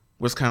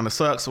 which kind of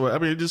sucks.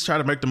 So just try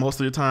to make the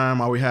most of your time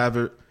while we have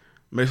it.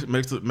 Make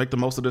the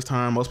most of this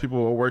time. Most people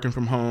are working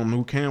from home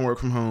who can work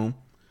from home.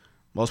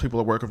 Most people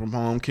are working from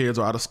home. Kids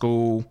are out of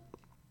school.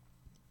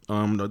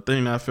 The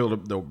thing I feel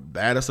the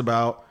baddest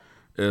about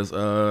is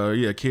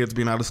kids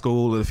being out of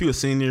school. If you're a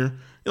senior,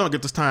 you don't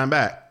get this time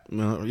back.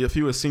 If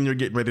you're a senior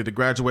getting ready to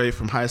graduate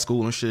from high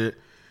school and shit,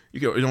 you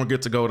don't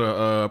get to go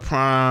to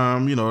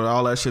prom.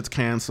 All that shit's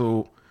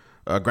canceled.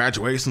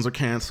 Graduations are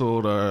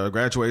canceled.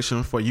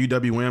 Graduation for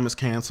UWM is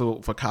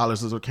canceled. For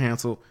colleges are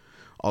canceled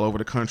all over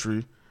the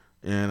country.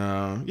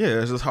 And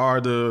it's just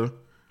hard to.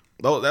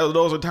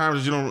 Those are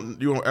times that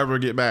you don't ever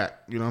get back.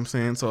 You know what I'm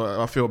saying? So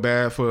I feel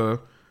bad for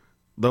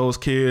those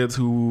kids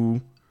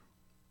who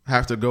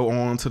have to go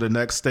on to the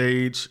next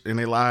stage in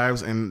their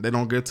lives and they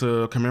don't get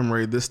to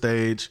commemorate this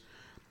stage.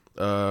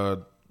 A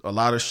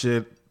lot of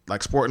shit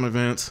like sporting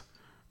events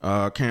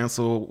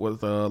canceled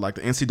with like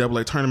the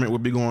NCAA tournament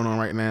would be going on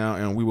right now,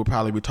 and we would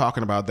probably be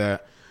talking about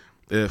that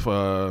if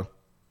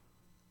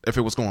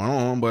it was going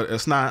on, but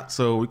it's not.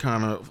 So we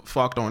kind of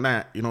fucked on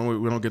that. We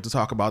don't get to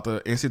talk about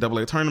the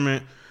NCAA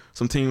tournament.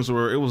 Some teams it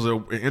was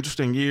an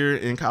interesting year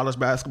in college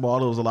basketball.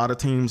 There was a lot of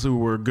teams who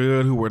were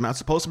good, who were not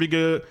supposed to be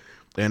good.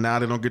 And now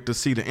they don't get to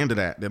see the end of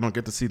that. They don't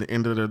get to see the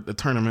end of the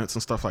tournaments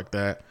and stuff like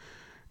that.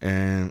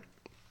 And,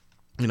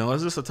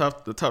 it's just a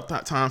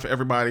tough time for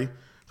everybody,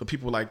 for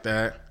people like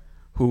that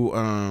who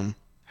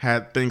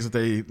had things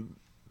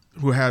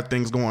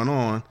going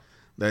on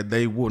that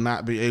they will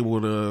not be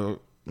able to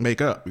make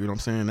up. You know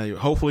what I'm saying?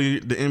 Hopefully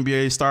the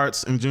NBA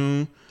starts in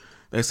June.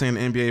 They're saying the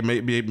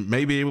NBA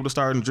may be able to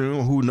start in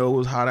June. Who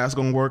knows how that's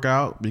going to work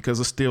out, because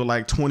it's still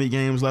like 20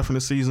 games left in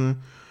the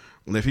season.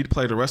 And if he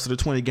play the rest of the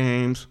 20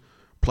 games,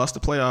 plus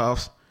the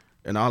playoffs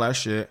and all that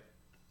shit,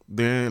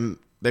 then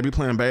they be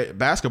playing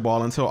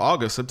basketball until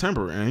August,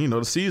 September. And,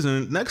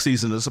 the next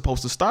season is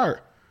supposed to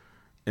start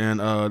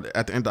and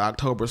at the end of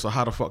October. So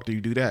how the fuck do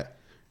you do that?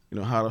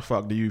 How the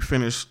fuck do you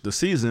finish the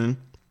season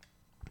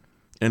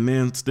and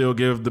then still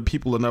give the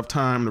people enough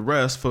time to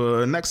rest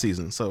for next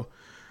season? So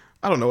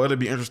I don't know. It'll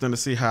be interesting to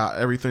see how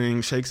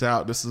everything shakes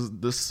out.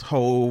 This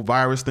whole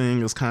virus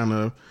thing is kind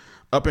of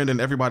upending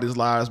everybody's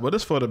lives, but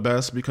it's for the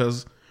best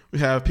because we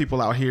have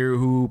people out here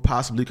who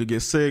possibly could get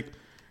sick,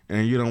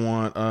 and you don't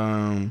want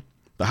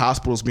the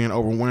hospitals being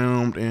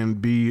overwhelmed and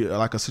be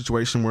like a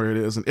situation where it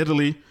is in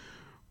Italy,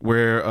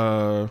 where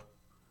the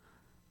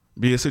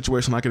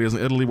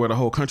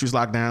whole country's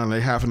locked down and they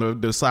having to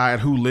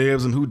decide who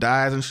lives and who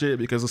dies and shit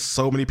because there's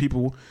so many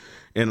people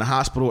in the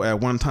hospital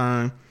at one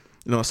time.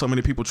 So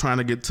many people trying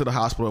to get to the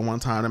hospital at one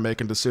time and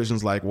making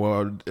decisions like,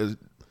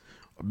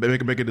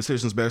 making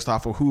decisions based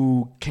off of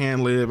who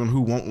can live and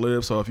who won't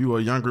live. So if you're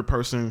a younger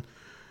person,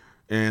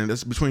 and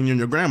it's between you and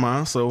your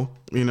grandma, so,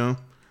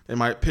 they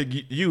might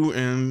pick you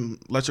and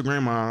let your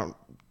grandma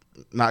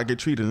not get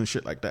treated and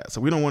shit like that. So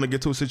we don't want to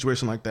get to a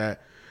situation like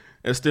that.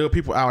 There's still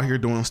people out here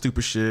doing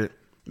stupid shit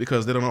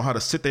because they don't know how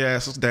to sit their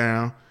asses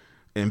down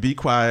and be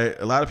quiet.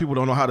 A lot of people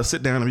don't know how to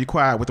sit down and be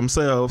quiet with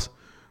themselves.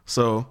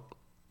 So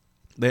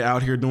they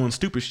out here doing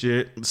stupid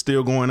shit,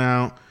 still going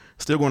out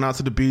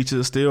to the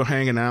beaches, still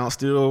hanging out,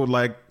 still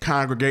like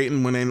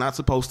congregating when they're not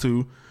supposed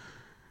to,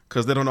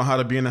 because they don't know how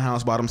to be in the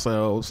house by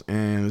themselves,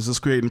 and it's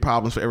just creating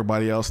problems for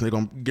everybody else. And they're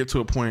going to get to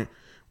a point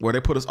where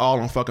they put us all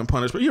on fucking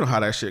punishment. You know how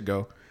that shit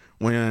go.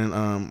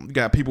 When you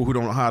got people who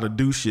don't know how to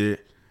do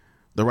shit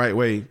the right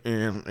way,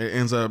 and it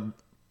ends up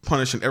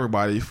punishing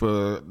everybody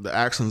for the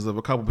actions of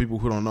a couple people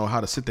who don't know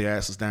how to sit their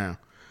asses down,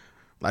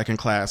 like in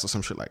class or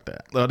some shit like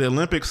that. The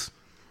Olympics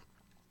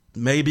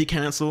may be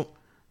canceled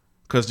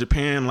because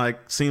Japan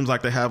seems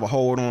like they have a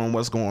hold on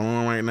what's going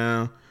on right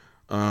now.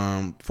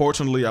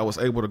 Fortunately, I was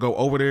able to go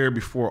over there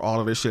before all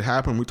of this shit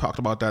happened. We talked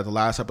about that the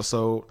last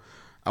episode.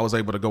 I was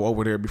able to go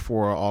over there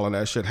before all of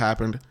that shit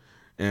happened.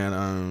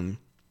 And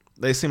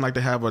they seem like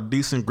they have a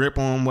decent grip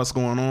on what's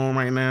going on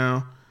right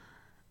now.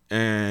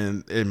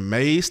 And it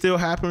may still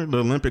happen. The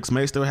Olympics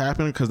may still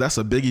happen because that's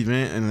a big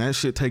event. And that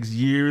shit takes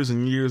years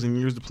and years and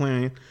years to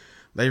plan.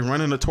 They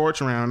running the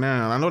torch around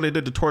now. I know they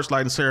did the torch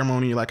lighting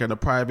ceremony like at a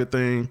private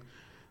thing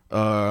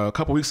a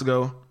couple weeks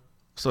ago.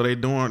 So they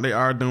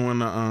are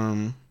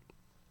doing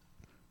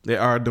They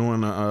are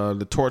doing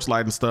the torch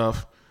lighting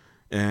stuff,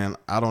 and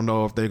I don't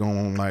know if they're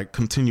gonna like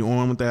continue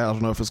on with that. I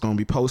don't know if it's gonna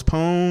be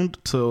postponed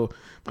till.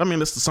 I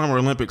mean, it's the Summer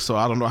Olympics, so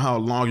I don't know how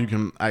long you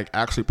can like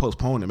actually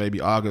postpone it. Maybe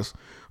August.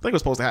 I think it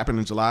was supposed to happen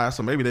in July,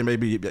 so maybe they may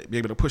be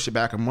able to push it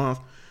back a month.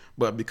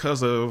 But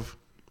because of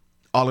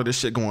all of this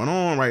shit going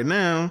on right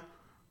now,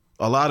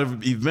 a lot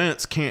of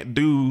events can't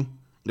do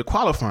the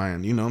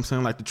qualifying. You know what I'm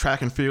saying? Like the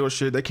track and field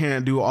shit, they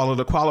can't do all of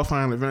the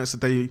qualifying events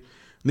that they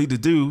need to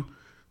do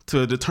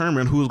to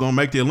determine who's going to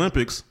make the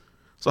Olympics.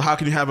 So how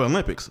can you have an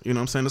Olympics? You know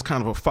what I'm saying? It's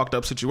kind of a fucked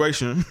up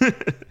situation.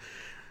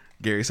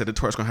 Gary said the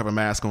torch going to have a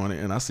mask on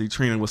it. And I see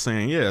Trina was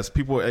saying, yes,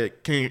 people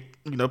can't,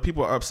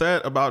 people are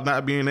upset about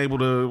not being able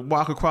to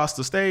walk across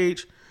the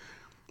stage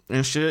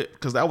and shit.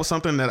 Cause that was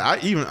something that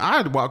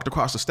I walked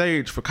across the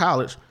stage for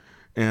college.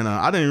 And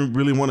I didn't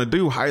really want to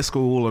do high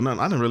school or nothing.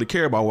 I didn't really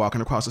care about walking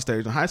across the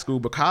stage in high school.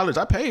 But college,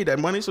 I paid that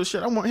money. So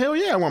shit, I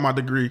want my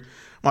degree,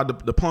 my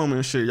diploma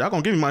and shit. Y'all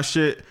gonna give me my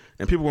shit.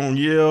 And people gonna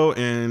yell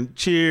and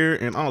cheer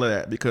and all of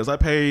that. Because I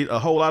paid a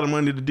whole lot of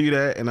money to do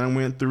that. And I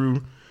went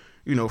through,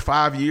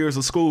 5 years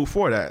of school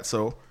for that.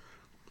 So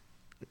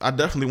I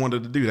definitely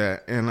wanted to do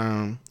that.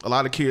 And a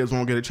lot of kids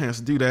won't get a chance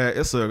to do that.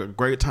 It's a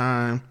great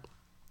time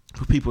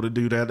for people to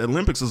do that. The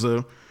Olympics is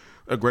a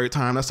great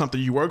time. That's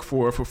something you work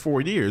for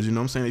 4 years. You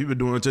know what I'm saying? You've been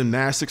doing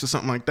gymnastics or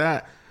something like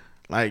that.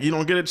 Like, you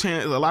don't get a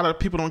chance. A lot of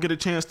people don't get a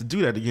chance to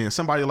do that again.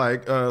 Somebody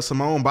like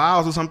Simone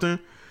Biles or something,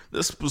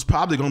 this was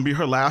probably going to be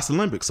her last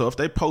Olympics. So if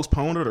they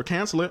postpone it or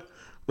cancel it,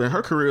 then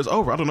her career is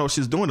over. I don't know if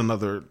she's doing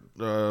another,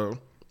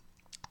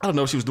 I don't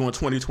know if she was doing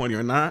 2020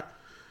 or not.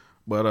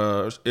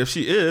 But if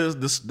she is,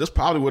 this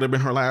probably would have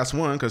been her last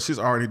one because she's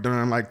already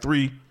done like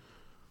 3.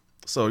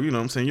 So, you know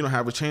what I'm saying? You don't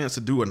have a chance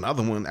to do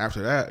another one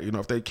after that.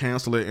 If they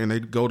cancel it and they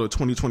go to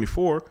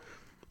 2024,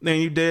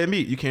 then you dead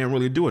meat. You can't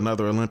really do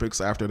another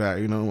Olympics after that.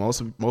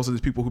 Most of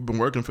these people who've been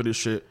working for this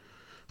shit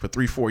for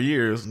 3-4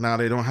 years, now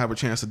they don't have a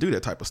chance to do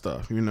that type of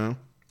stuff,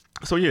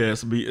 So, yeah,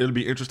 it'll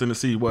be interesting to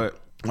see what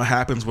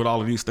happens with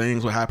all of these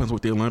things, what happens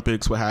with the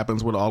Olympics, what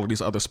happens with all of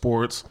these other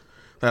sports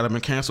that have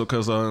been canceled.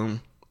 Because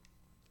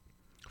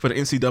for the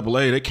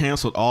NCAA, they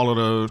canceled all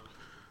of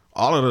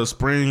the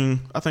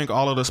spring, I think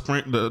all of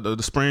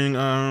the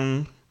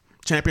spring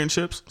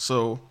championships.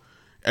 So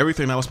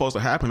everything that was supposed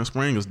to happen in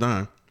spring is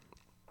done.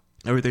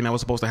 Everything that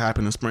was supposed to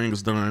happen in spring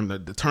is done.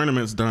 The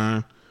tournament's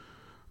done.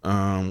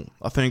 I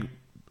think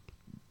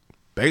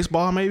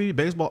baseball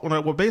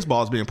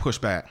baseball is being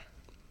pushed back.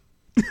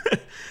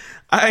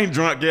 I ain't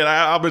drunk yet.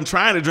 I've been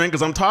trying to drink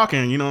because I'm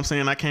talking. You know what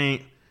I'm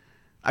saying?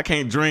 I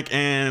can't drink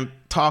and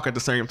talk at the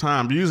same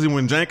time. Usually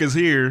when Jank is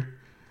here,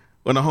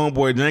 when the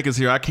homeboy Jank is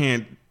here, I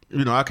can't.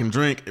 I can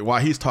drink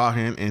while he's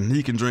talking and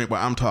he can drink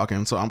while I'm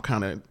talking. So I'm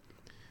kind of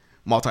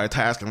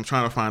multitasking. I'm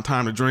trying to find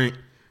time to drink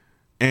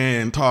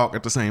and talk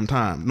at the same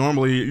time.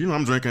 Normally,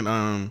 I'm drinking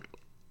Crown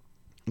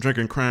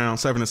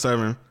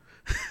 7-7.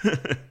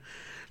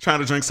 Trying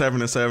to drink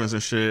 7-7s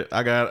and shit.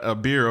 I got a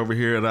beer over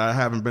here that I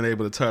haven't been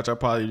able to touch. I'll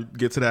probably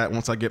get to that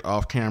once I get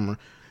off camera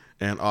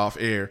and off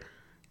air.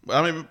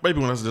 I mean,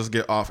 maybe when I just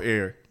get off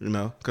air,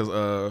 because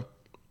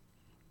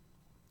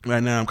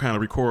right now I'm kind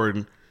of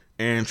recording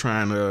and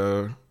trying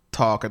to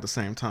talk at the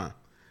same time.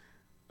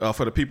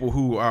 For the people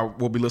who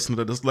will be listening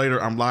to this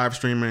later, I'm live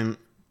streaming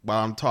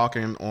while I'm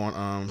talking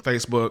on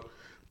Facebook,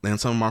 and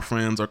some of my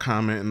friends are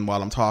commenting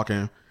while I'm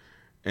talking,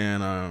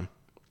 and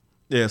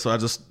so I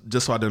just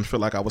so I didn't feel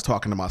like I was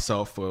talking to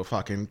myself for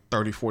fucking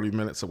 30-40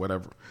 minutes or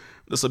whatever.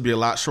 This will be a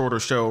lot shorter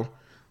show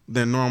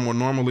than normal.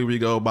 Normally we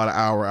go about an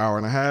hour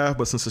and a half,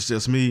 but since it's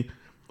just me,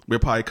 we'll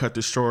probably cut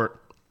this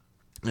short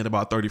at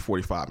about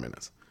 30-45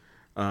 minutes.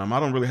 I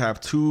don't really have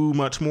too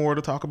much more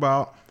to talk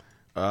about.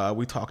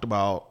 We talked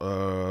about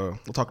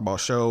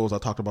shows. I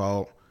talked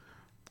about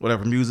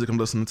whatever music I'm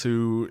listening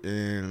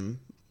to,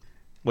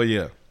 but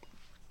yeah,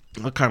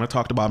 I kind of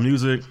talked about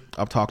music.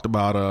 I've talked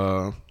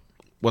about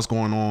what's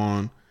going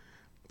on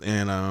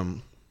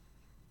in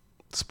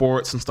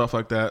sports and stuff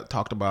like that.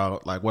 Talked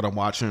about like what I'm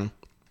watching.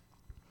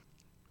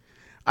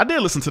 I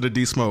did listen to the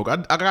D Smoke.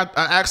 I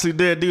actually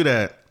did do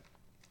that.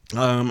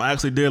 I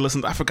actually did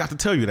listen. I forgot to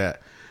tell you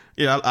that.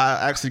 Yeah,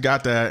 I actually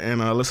got that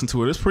and listened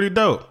to it. It's pretty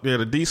dope. Yeah,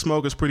 the D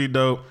Smoke is pretty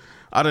dope.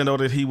 I didn't know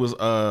that he was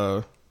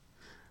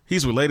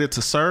he's related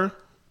to Sir,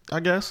 I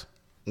guess.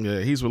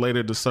 Yeah, he's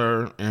related to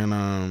Sir,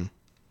 and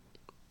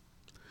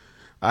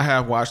I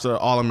have watched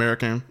All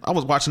American. I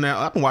was watching that.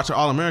 I've been watching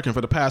All American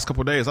for the past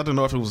couple of days. I didn't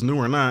know if it was new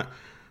or not.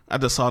 I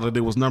just saw that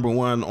it was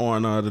 #1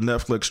 on the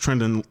Netflix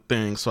trending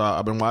thing, so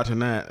I've been watching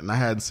that, and I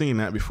hadn't seen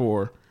that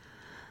before.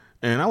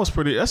 And that's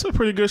a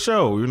pretty good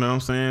show. You know what I'm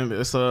saying?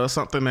 It's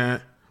something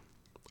that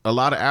a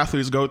lot of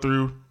athletes go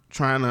through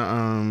trying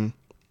to.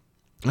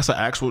 That's an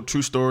actual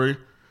true story.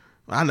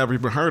 I never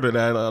even heard of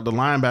that. The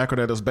linebacker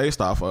that it's based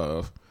off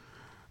of,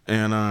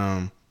 and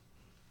I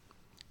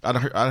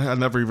had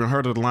never even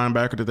heard of the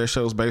linebacker that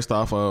show's based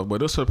off of.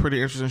 But it's a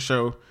pretty interesting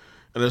show,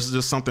 and it's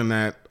just something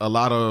that a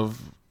lot of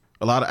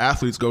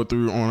athletes go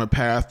through on a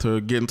path to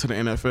get into the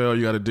NFL.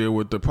 You got to deal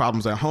with the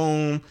problems at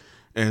home.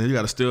 and you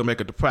got to still make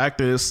it to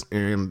practice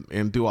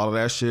and do all of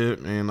that shit.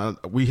 And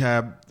we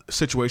have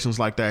situations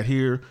like that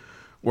here,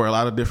 where a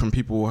lot of different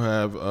people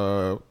have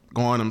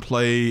gone and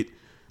played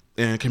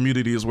in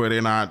communities where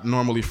they're not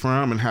normally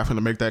from, and having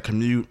to make that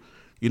commute,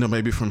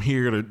 maybe from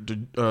here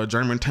to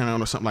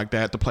Germantown or something like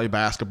that to play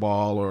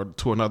basketball, or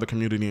to another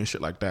community and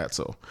shit like that.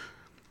 So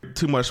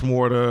too much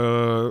more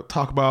to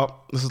talk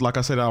about. This is, like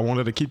I said, I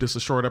wanted to keep this a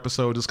short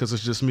episode just because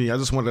it's just me. I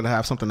just wanted to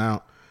have something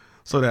out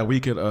so that we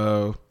could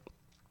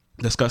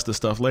discuss this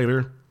stuff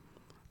later.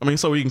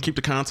 So we can keep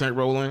the content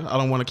rolling. I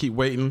don't want to keep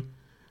waiting,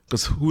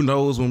 because who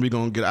knows when we're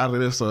going to get out of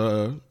this.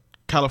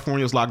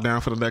 California's locked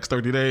down for the next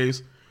 30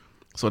 days.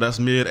 So that's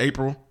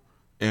mid-April.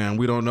 And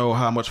we don't know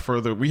how much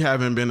further. We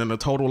haven't been in a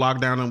total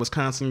lockdown in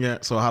Wisconsin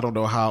yet. So I don't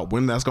know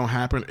when that's going to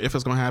happen, if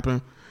it's going to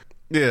happen.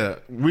 Yeah,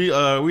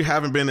 we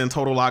haven't been in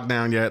total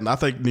lockdown yet. And I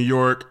think New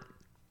York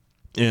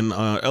and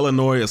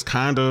Illinois is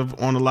kind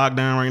of on the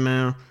lockdown right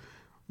now.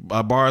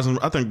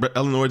 I think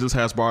Illinois just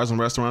has bars and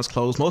restaurants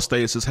closed. Most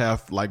states just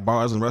have like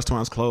bars and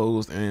restaurants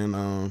closed,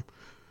 and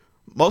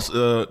most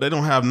they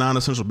don't have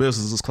non-essential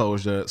businesses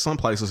closed yet. Some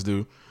places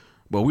do,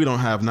 but we don't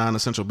have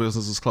non-essential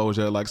businesses closed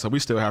yet. So we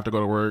still have to go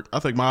to work. I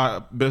think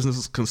my business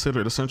is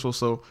considered essential.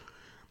 So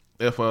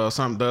if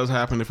something does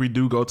happen, if we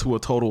do go to a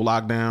total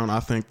lockdown, I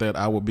think I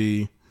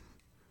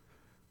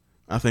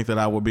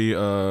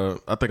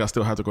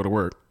still have to go to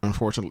work.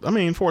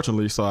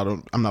 Fortunately,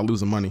 so I'm not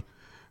losing money.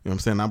 You know what I'm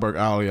saying? I work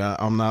hourly.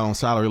 I'm not on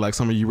salary like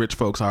some of you rich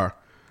folks are.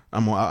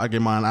 I get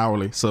mine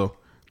hourly. So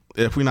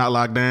if we're not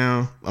locked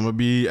down, I'm gonna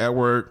be at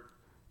work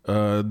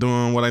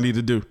doing what I need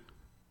to do.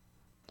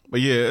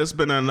 But yeah, it's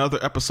been another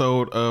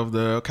episode of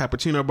the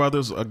Cappuccino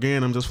Brothers.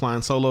 Again, I'm just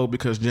flying solo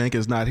because Jank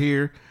is not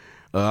here.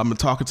 I've been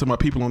talking to my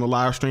people on the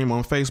live stream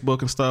on Facebook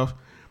and stuff.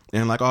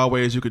 And like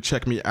always, you could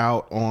check me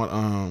out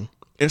on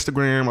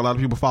Instagram. A lot of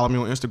people follow me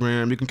on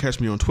Instagram. You can catch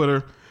me on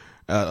Twitter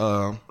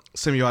at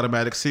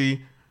Semi-Automatic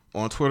C.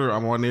 On Twitter,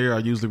 I'm on there. I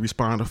usually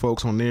respond to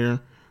folks on there.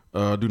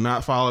 Do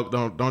not follow.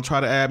 Don't try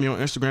to add me on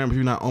Instagram if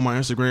you're not on my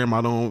Instagram.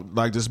 I don't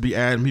like just be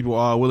adding people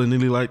all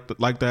willy-nilly like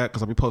that,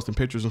 because I'll be posting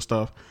pictures and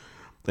stuff.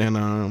 And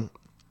I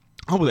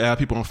don't really add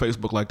people on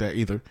Facebook like that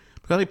either,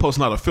 because I be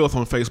posting a lot of filth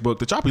on Facebook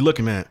that y'all be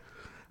looking at.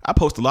 I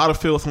post a lot of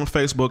filth on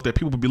Facebook that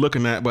people be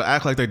looking at, but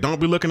act like they don't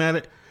be looking at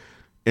it,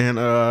 and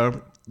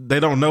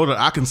they don't know that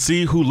I can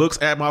see who looks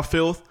at my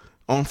filth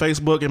on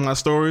Facebook in my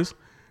stories,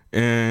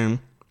 and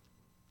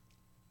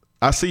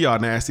I see y'all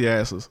nasty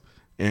asses,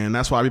 and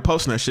that's why I be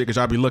posting that shit, because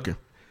y'all be looking.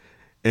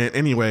 And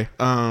anyway,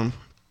 yeah,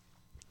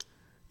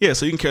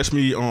 so you can catch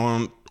me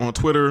on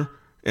Twitter,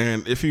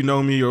 and if you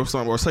know me or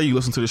something, or say you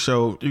listen to the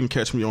show, you can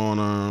catch me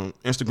on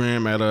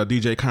Instagram at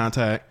DJ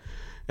Contact,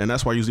 and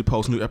that's why I usually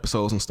post new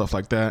episodes and stuff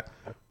like that.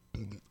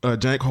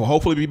 Jank will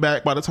hopefully be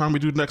back by the time we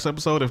do the next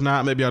episode. If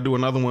not, maybe I'll do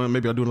another one.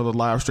 Maybe I'll do another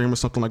live stream or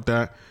something like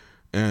that,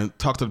 and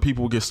talk to the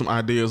people, get some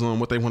ideas on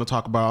what they want to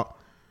talk about.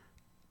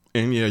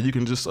 And yeah, you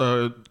can just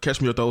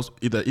catch me at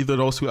either of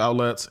those two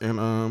outlets,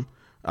 and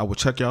I will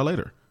check y'all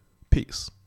later. Peace.